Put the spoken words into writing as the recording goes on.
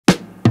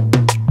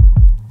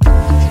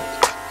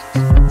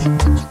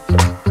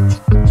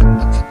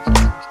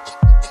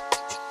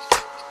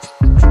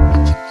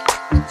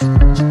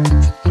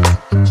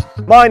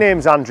My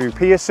name's Andrew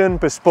Pearson,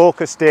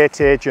 Bespoke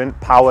Estate Agent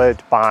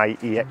powered by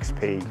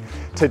EXP.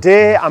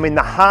 Today I'm in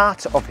the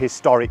heart of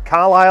historic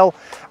Carlisle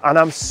and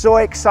I'm so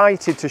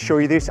excited to show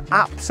you this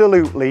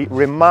absolutely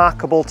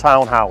remarkable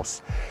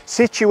townhouse.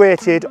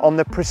 Situated on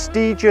the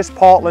prestigious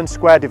Portland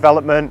Square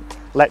development,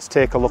 let's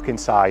take a look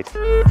inside.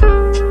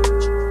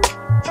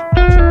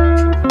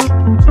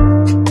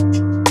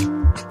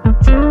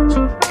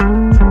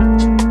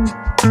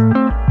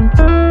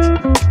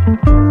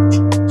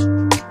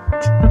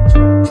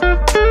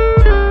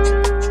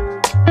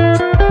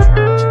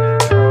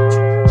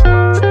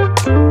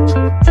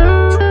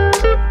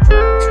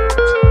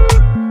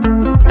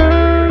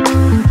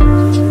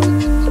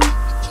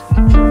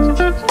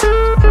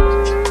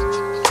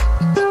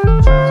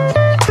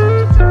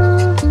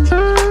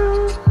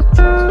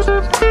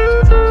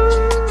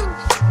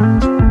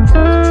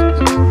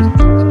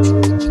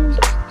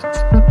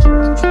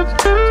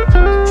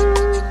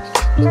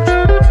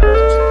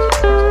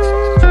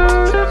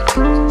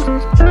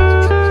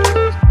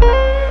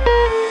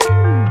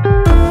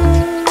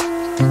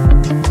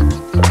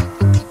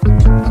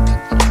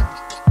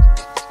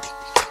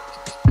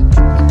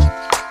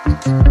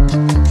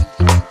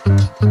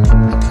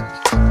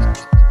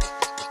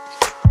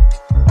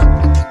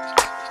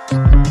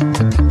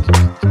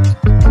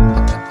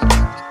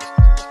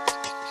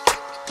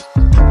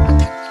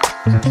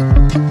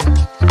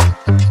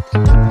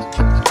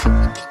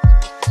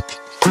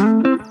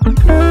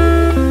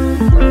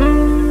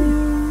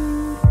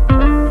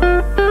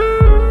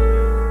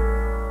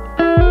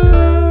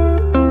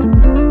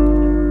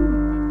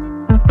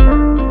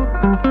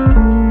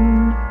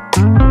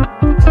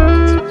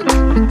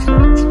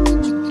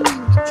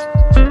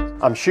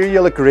 I'm sure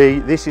you'll agree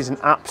this is an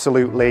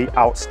absolutely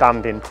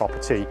outstanding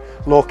property.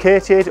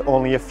 Located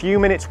only a few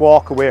minutes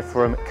walk away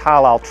from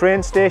Carlisle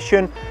train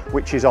station,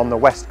 which is on the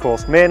West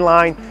Coast Main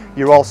Line.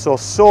 You're also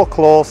so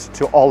close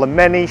to all the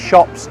many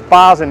shops,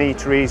 bars and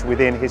eateries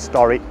within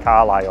historic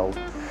Carlisle.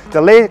 The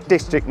Lake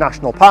District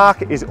National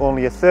Park is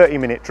only a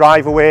 30-minute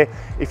drive away.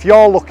 If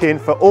you're looking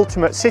for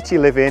ultimate city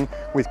living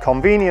with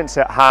convenience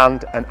at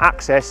hand and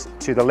access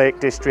to the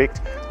Lake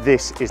District,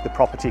 this is the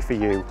property for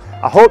you.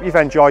 I hope you've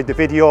enjoyed the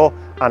video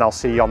and I'll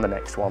see you on the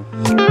next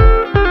one.